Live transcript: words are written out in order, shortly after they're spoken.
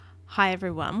Hi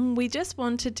everyone, we just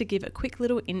wanted to give a quick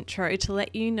little intro to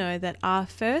let you know that our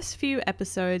first few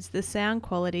episodes, the sound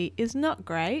quality is not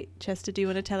great. Chester, do you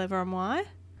want to tell everyone why? No.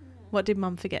 What did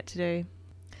Mum forget to do?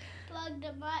 Plug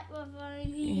the microphone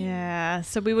in. Yeah,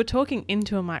 so we were talking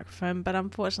into a microphone, but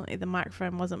unfortunately the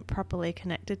microphone wasn't properly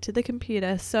connected to the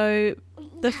computer. So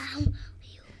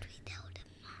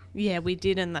yeah, we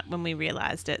did, and that when we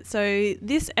realised it. So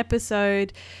this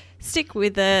episode, stick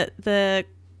with it. The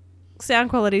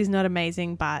sound quality is not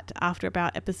amazing, but after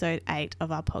about episode 8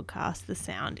 of our podcast, the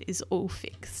sound is all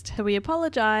fixed. So we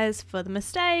apologise for the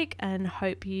mistake and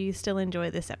hope you still enjoy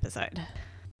this episode.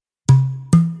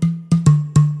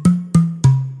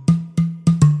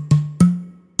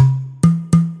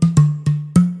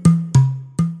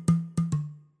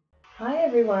 Hi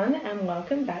everyone, and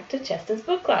welcome back to Chester's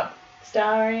Book Club,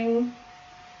 starring...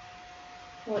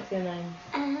 What's your name?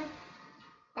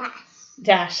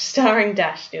 Dash, starring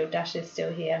Dash still. Dash is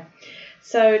still here.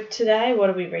 So today, what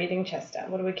are we reading, Chester?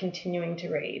 What are we continuing to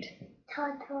read?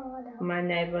 Totoro. My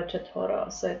Neighbour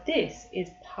Totoro. So this is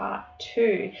part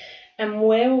 2. And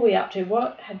where were we up to?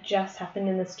 What had just happened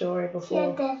in the story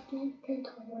before?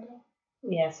 Totoro.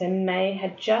 Yeah, so May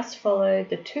had just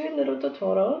followed the 2 little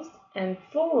Totoros and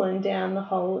fallen down the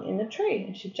hole in the tree.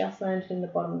 And she just landed in the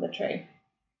bottom of the tree.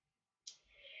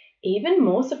 Even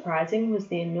more surprising was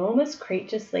the enormous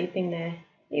creature sleeping there.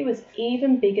 He was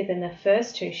even bigger than the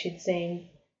first 2 she'd seen.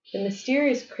 The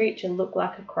mysterious creature looked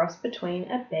like a cross between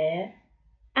a bear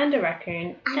and a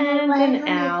raccoon and an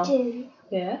owl.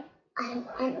 Yeah? I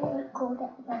want to record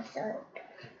the episode.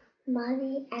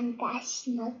 Mummy and Dash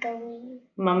Snuggly.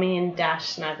 Mummy and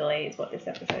Dash Snuggly is what this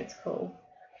episode's called.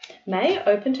 May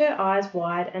opened her eyes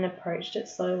wide and approached it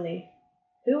slowly.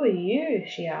 "Who are you?"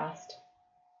 she asked.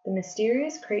 The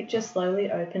mysterious creature slowly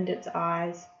opened its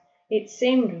eyes. It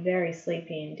seemed very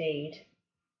sleepy indeed.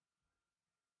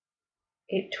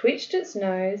 It twitched its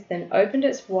nose, then opened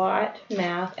its white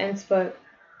mouth and spoke.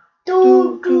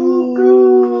 "Doo doo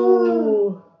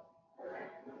doo."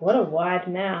 What a wide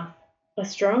mouth. A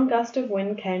strong gust of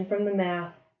wind came from the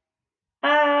mouth.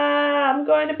 "Ah, I'm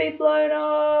going to be blown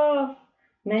off."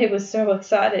 May was so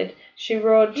excited. She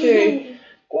roared too.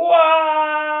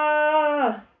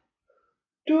 "Gwah!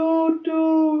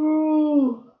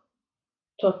 Totoro.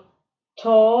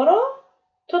 Totoro?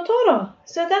 Totoro,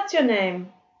 so that's your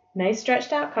name." May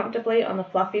stretched out comfortably on the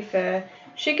fluffy fur.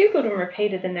 She giggled and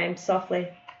repeated the name softly.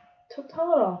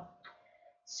 Totoro.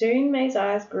 Soon May's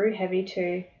eyes grew heavy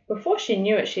too. Before she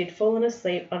knew it, she had fallen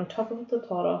asleep on top of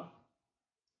Totoro.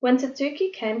 When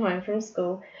Satsuki came home from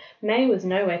school, May was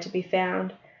nowhere to be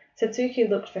found. Satsuki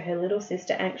looked for her little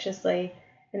sister anxiously,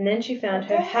 and then she found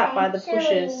her hat by the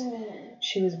bushes.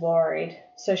 She was worried,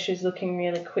 so she was looking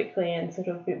really quickly and sort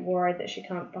of a bit worried that she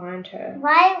can't find her.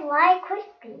 Why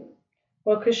quickly?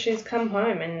 Well, because she's come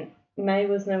home and May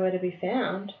was nowhere to be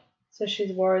found, so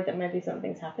she's worried that maybe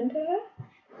something's happened to her.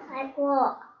 Like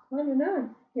what? I don't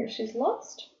know. If she's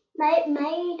lost.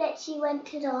 Maybe that she went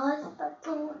to the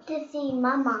hospital to see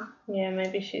Mama. Yeah,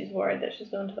 maybe she's worried that she's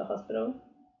gone to the hospital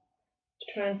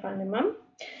to try and find her mum.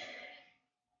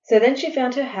 So then she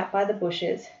found her hat by the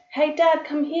bushes. "Hey, Dad,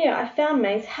 come here. I found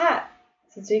May's hat."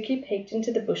 Suzuki peeked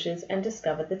into the bushes and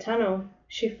discovered the tunnel.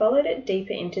 She followed it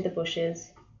deeper into the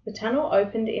bushes. The tunnel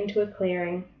opened into a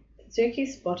clearing. Suzuki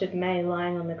spotted May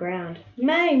lying on the ground.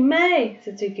 "May, May!"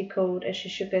 Suzuki called as she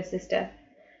shook her sister.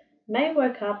 May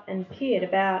woke up and peered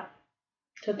about.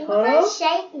 Totoro? What does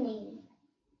shake mean?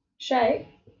 Shake?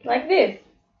 Like this.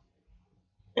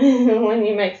 When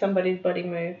you make somebody's body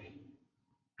move.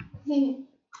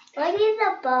 What is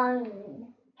a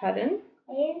bone? Pardon?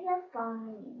 What is a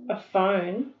phone? A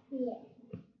phone? Yeah.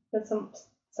 That's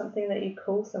something that you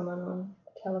call someone on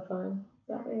a telephone. Is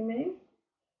that what you mean?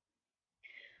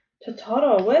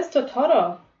 Totoro, where's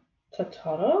Totoro?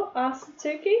 Totoro? Asked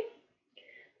Satsuki.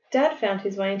 Dad found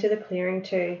his way into the clearing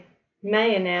too.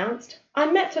 May announced, "I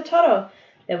met Totoro.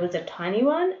 There was a tiny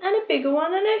one and a bigger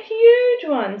one and a huge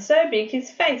one, so big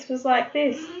his face was like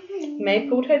this." May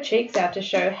pulled her cheeks out to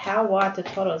show how wide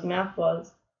Totoro's mouth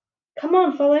was. "Come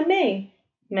on, follow me."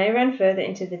 May ran further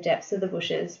into the depths of the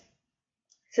bushes.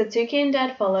 Satsuki and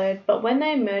Dad followed, but when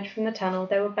they emerged from the tunnel,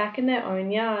 they were back in their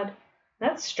own yard.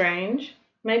 "That's strange."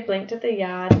 May blinked at the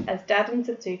yard as Dad and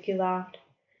Satsuki laughed.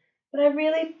 "But I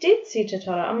really did see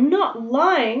Totoro. I'm not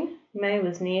lying." May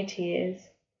was near tears.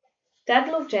 Dad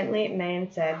looked gently at May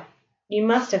and said, "You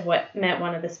must have met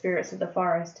one of the spirits of the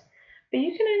forest, but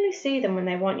you can only see them when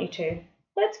they want you to.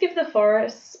 Let's give the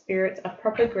forest spirits a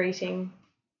proper greeting."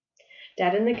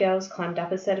 Dad and the girls climbed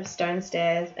up a set of stone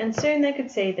stairs, and soon they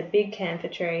could see the big camphor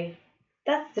tree.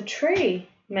 "That's the tree."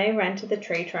 May ran to the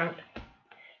tree trunk.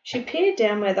 She peered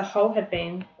down where the hole had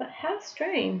been, but how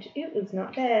strange, it was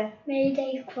not there. Maybe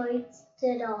they closed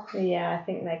it off. Yeah, I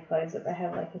think they closed it. They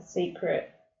have like a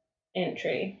secret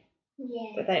entry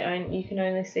Yeah. that you can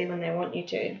only see when they want you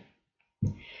to.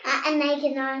 And they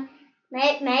can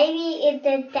maybe if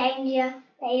there's danger,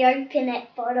 they open it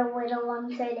for the little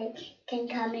ones so they can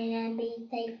come in and be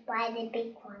saved by the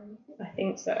big ones. I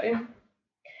think so.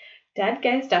 Dad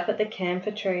gazed up at the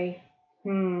camphor tree.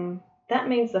 That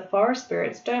means the forest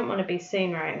spirits don't want to be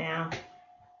seen right now.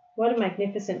 What a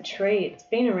magnificent tree. It's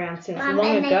been around since long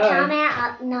and ago. They come out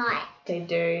at night. They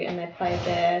do, and they play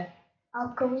their...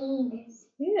 Ocarinas.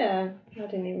 Yeah, I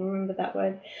didn't even remember that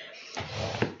word.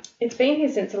 It's been here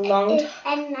since a long time.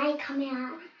 And they come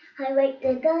out. I like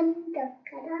the dun.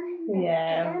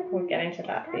 Yeah, we'll get into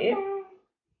that bit.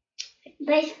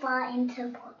 They far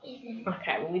into poison.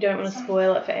 Okay, well, we don't want to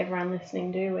spoil it for everyone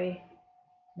listening, do we?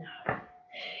 No.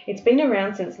 It's been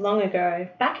around since long ago,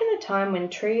 back in the time when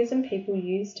trees and people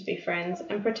used to be friends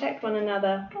and protect one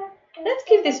another. Let's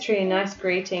give this tree a nice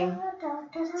greeting.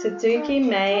 Suzuki,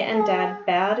 May, and Dad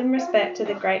bowed in respect to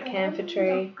the great camphor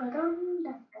tree.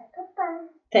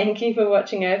 Thank you for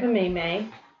watching over me, May.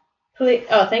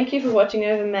 Thank you for watching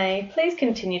over May. Please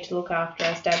continue to look after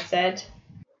us, Dad said.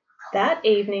 That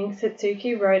evening,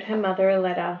 Satsuki wrote her mother a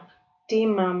letter. Dear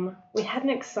Mum, we had an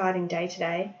exciting day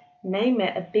today. May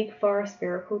met a big forest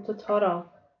spirit called Totoro.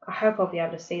 I hope I'll be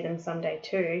able to see them someday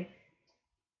too.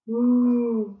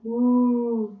 Woo,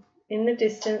 woo. In the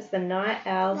distance, the night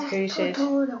owls hooted.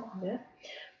 Yeah.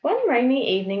 One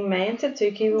rainy evening, May and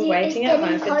Satsuki were waiting at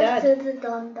home for Dad.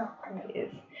 Yes.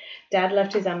 Dad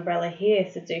left his umbrella here,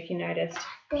 Satsuki noticed.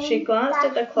 She glanced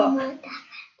at the clock.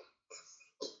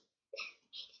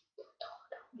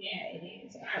 Yeah, it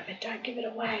is. Alright, but don't give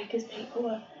it away because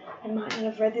people they might not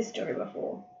have read this story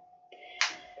before.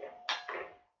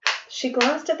 She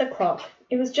glanced at the clock.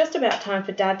 It was just about time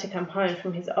for Dad to come home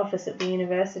from his office at the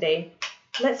university.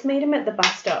 Let's meet him at the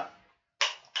bus stop.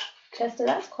 Chester,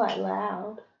 that's quite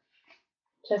loud.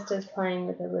 Chester's playing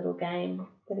with a little game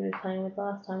that he was playing with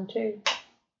last time too.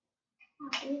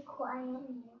 I'll be quiet.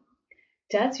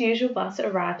 Dad's usual bus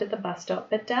arrived at the bus stop,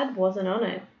 but Dad wasn't on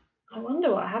it. I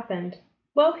wonder what happened.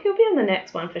 Well, he'll be on the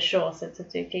next one for sure, said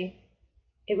Satsuki.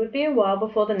 It would be a while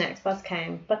before the next bus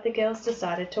came, but the girls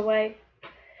decided to wait.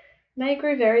 May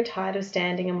grew very tired of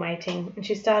standing and waiting, and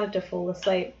she started to fall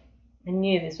asleep. I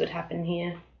knew this would happen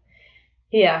here.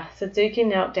 Here, Satsuki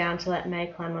knelt down to let May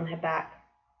climb on her back.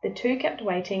 The two kept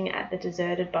waiting at the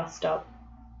deserted bus stop.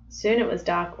 Soon it was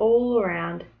dark all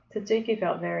around. Satsuki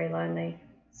felt very lonely.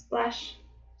 Splash,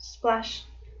 splash,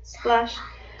 splash.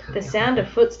 The sound of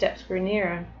footsteps grew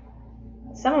nearer.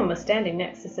 Someone was standing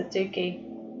next to Satsuki.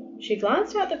 She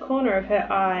glanced out the corner of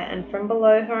her eye, and from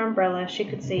below her umbrella she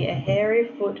could see a hairy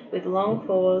foot with long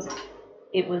claws.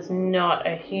 It was not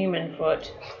a human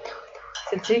foot.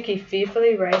 Satsuki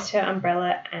fearfully raised her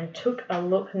umbrella and took a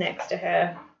look next to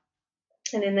her.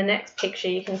 And in the next picture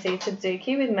you can see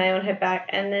Satsuki with May on her back,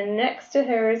 and then next to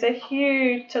her is a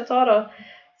huge Totoro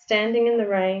standing in the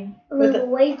rain. With a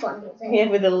leaf on his head. Yeah,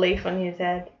 with a leaf on his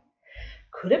head.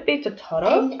 Could it be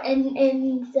Totoro?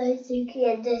 And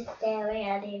Satsuki is just staring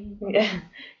at him. Yeah.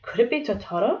 Could it be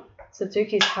Totoro?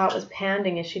 Satsuki's heart was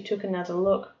pounding as she took another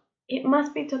look. It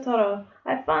must be Totoro.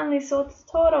 I finally saw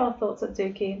Totoro, thought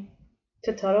Satsuki.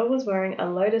 Totoro was wearing a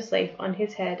lotus leaf on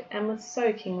his head and was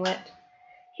soaking wet.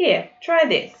 Here, try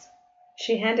this.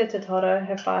 She handed Totoro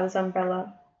her father's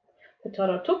umbrella.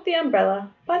 Totoro took the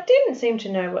umbrella, but didn't seem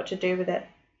to know what to do with it.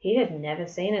 He had never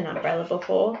seen an umbrella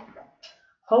before.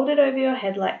 Hold it over your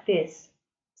head like this.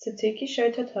 Satsuki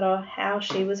showed Totoro how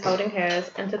she was holding hers,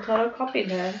 and Totoro copied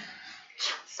her.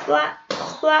 Splat,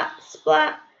 splat,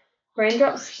 splat.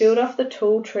 Raindrops spilled off the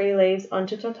tall tree leaves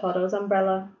onto Totoro's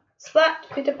umbrella. Splat,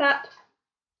 pitter-pat.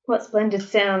 What splendid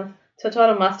sounds.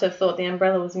 Totoro must have thought the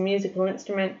umbrella was a musical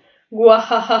instrument.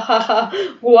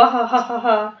 Gwa-ha-ha-ha-ha,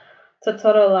 gwa-ha-ha-ha-ha.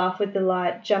 Totoro laughed with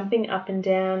delight, jumping up and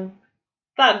down.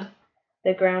 Thud!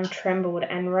 The ground trembled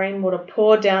and rainwater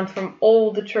poured down from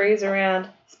all the trees around.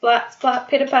 Splat, splat,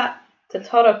 pitter-pat.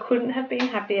 Totoro couldn't have been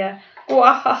happier.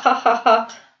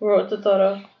 Gwa-ha-ha-ha-ha, roared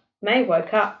Totoro. May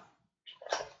woke up.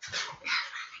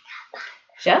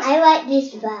 I like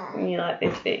this one. You like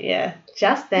this bit, yeah.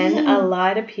 Just then, a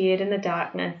light appeared in the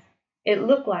darkness. It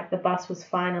looked like the bus was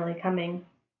finally coming.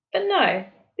 But no,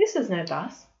 this was no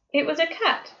bus. It was a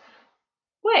cat.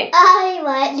 Wait. I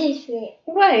like this bit.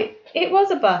 Wait, it was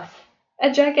a bus.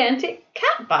 A gigantic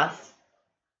cat bus.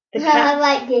 I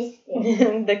like this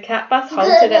bit. The cat bus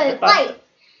halted at the bus. Wait,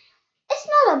 it's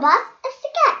not a bus, it's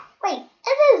a cat. Wait,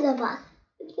 it is a bus.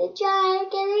 It's a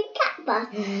gigantic cat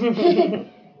bus.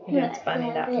 That's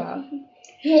funny, that part.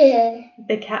 Yeah.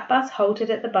 The cat bus halted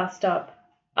at the bus stop.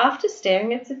 After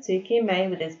staring at Satsuki and May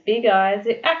with its big eyes,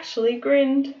 it actually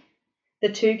grinned. The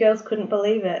two girls couldn't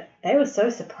believe it. They were so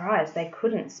surprised they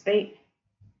couldn't speak.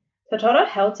 Totoro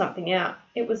held something out.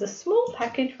 It was a small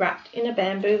package wrapped in a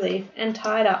bamboo leaf and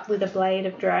tied up with a blade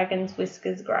of dragon's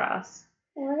whiskers grass.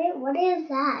 What is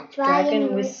that?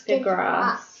 Dragon whisker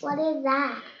grass. What is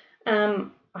that?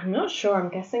 I'm not sure. I'm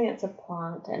guessing it's a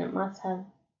plant, and it must have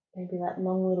maybe like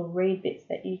long little reed bits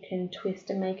that you can twist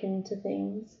and make into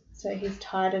things. So he's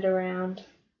tied it around.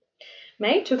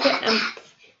 May took it and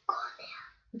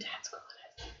Dad's got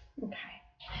it. Okay.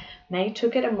 May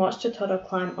took it and watched Totoro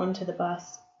climb onto the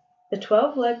bus. The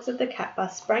 12 legs of the cat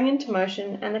bus sprang into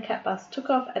motion, and the cat bus took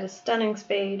off at a stunning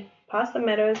speed, past the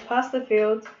meadows, past the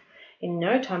fields. In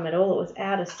no time at all, it was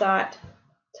out of sight.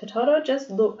 Totoro, just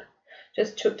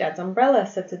took Dad's umbrella,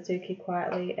 said Satsuki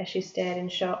quietly as she stared in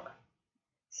shock.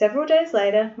 Several days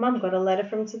later, Mum got a letter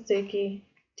from Satsuki.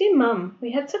 Dear Mum,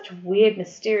 we had such a weird,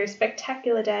 mysterious,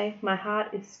 spectacular day. My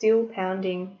heart is still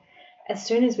pounding. As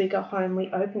soon as we got home,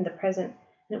 we opened the present,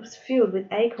 and it was filled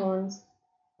with acorns.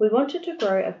 We wanted to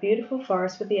grow a beautiful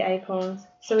forest with the acorns,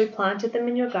 so we planted them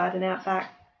in your garden out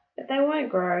back, but they won't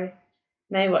grow.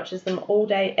 May watches them all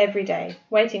day, every day,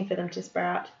 waiting for them to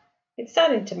sprout. It's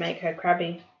starting to make her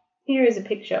crabby. Here is a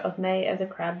picture of May as a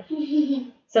crab.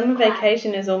 Summer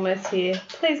vacation is almost here.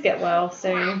 Please get well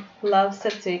soon. Love,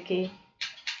 Satsuki.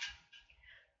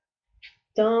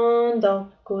 Don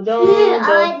doku don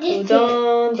doku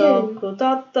don doku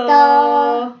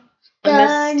doto.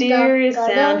 A mysterious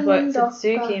sound woke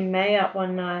Satsuki and May up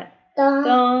one night.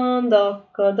 Don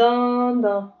doku don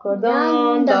doku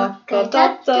don doku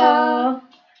doto.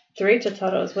 3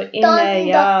 Totoros were in their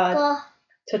yard.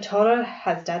 Totoro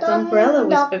has Dad's umbrella,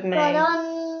 whispered May.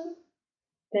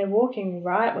 They're walking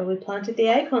right where we planted the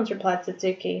acorns, replied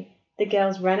Satsuki. The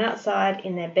girls ran outside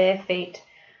in their bare feet.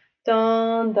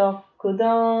 Don doku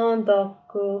don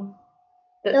doku.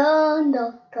 Don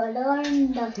doku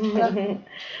don doku.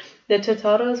 The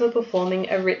Totoros were performing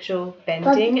a ritual,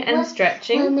 bending and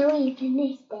stretching. When we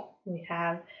finished it. We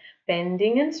have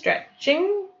bending and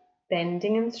stretching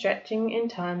in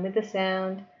time with the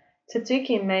sound.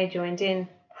 Satsuki and May joined in.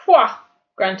 Hwah!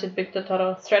 Grunted Big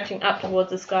Totoro, stretching up towards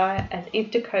the sky as if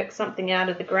to coax something out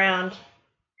of the ground.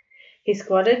 He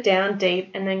squatted down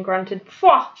deep and then grunted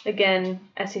Pwah! Again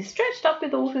as he stretched up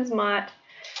with all his might.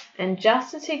 And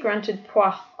just as he grunted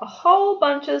Pwah, a whole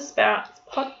bunch of sprouts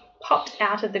popped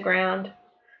out of the ground.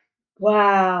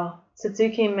 Wow!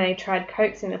 Satsuki and May tried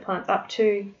coaxing the plants up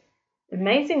too.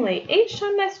 Amazingly, each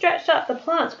time they stretched up, the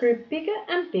plants grew bigger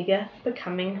and bigger,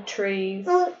 becoming trees.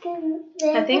 I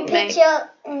think the picture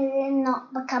is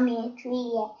not becoming a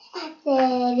tree yet.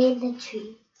 There is a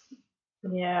tree.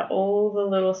 Yeah, all the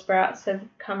little sprouts have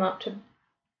come up to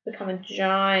become a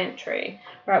giant tree.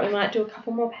 Right, we might do a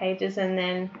couple more pages and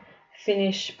then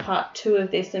finish part 2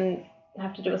 of this and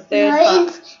have to do a third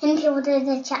part. Until there's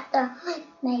a chapter.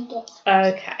 Make it.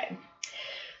 Okay.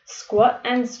 Squat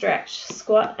and stretch,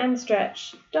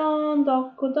 don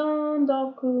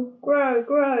doku, grow,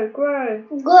 grow, grow.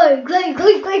 Grow, grow,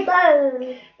 grow, grow,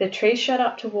 grow. The tree shot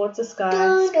up towards the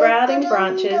sky, sprouting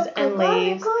branches and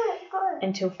leaves,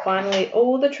 until finally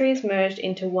all the trees merged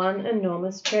into one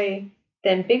enormous tree.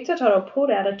 Then Big Totoro pulled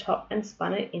out a top and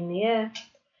spun it in the air.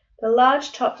 The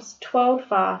large top was twirled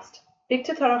fast. Big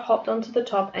Totoro hopped onto the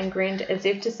top and grinned as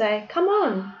if to say, "Come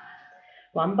on!"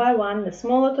 One by one, the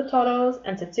smaller Totoros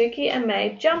and Satsuki and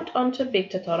May jumped onto Big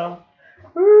Totoro.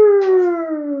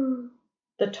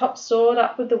 The top soared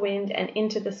up with the wind and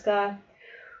into the sky.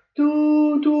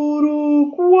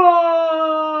 Totoro,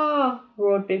 kwa!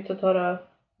 Roared Big Totoro.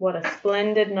 What a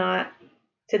splendid night.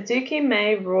 Satsuki and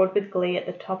May roared with glee at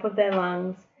the top of their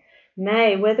lungs.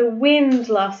 May, we're the wind,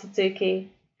 laughed Satsuki.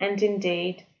 And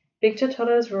indeed, Big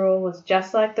Totoro's roar was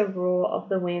just like the roar of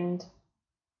the wind.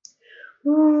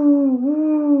 Woo,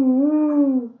 woo,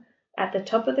 woo. At the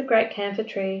top of the great camphor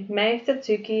tree, May,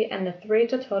 Satsuki, and the 3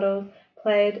 Totoros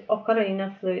played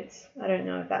ocarina flutes. I don't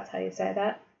know if that's how you say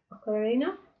that.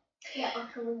 Ocarina? Yeah,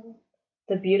 ocarina.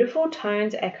 The beautiful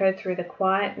tones echoed through the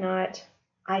quiet night.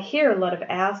 I hear a lot of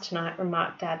owls tonight,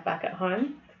 remarked Dad back at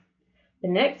home. The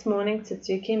next morning,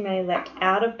 Satsuki and May leapt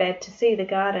out of bed to see the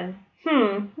garden.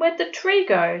 Where'd the tree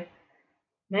go?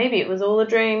 Maybe it was all a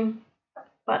dream.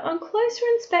 But on closer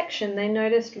inspection, they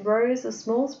noticed rows of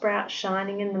small sprouts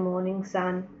shining in the morning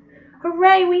sun.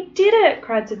 Hooray, we did it!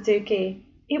 Cried Satsuki.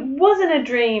 It wasn't a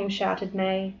dream, shouted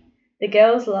May. The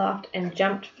girls laughed and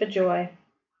jumped for joy.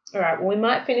 All right, well, we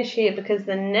might finish here because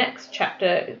the next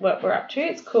chapter, what we're up to,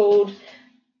 it's called,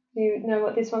 you know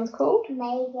what this one's called?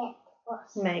 May get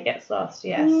lost. May gets lost,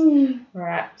 yes. Mm.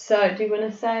 Right. So do you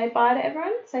want to say bye to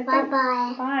everyone? Say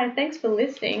Bye-bye. Bye. Thanks for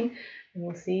listening, and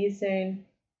we'll see you soon.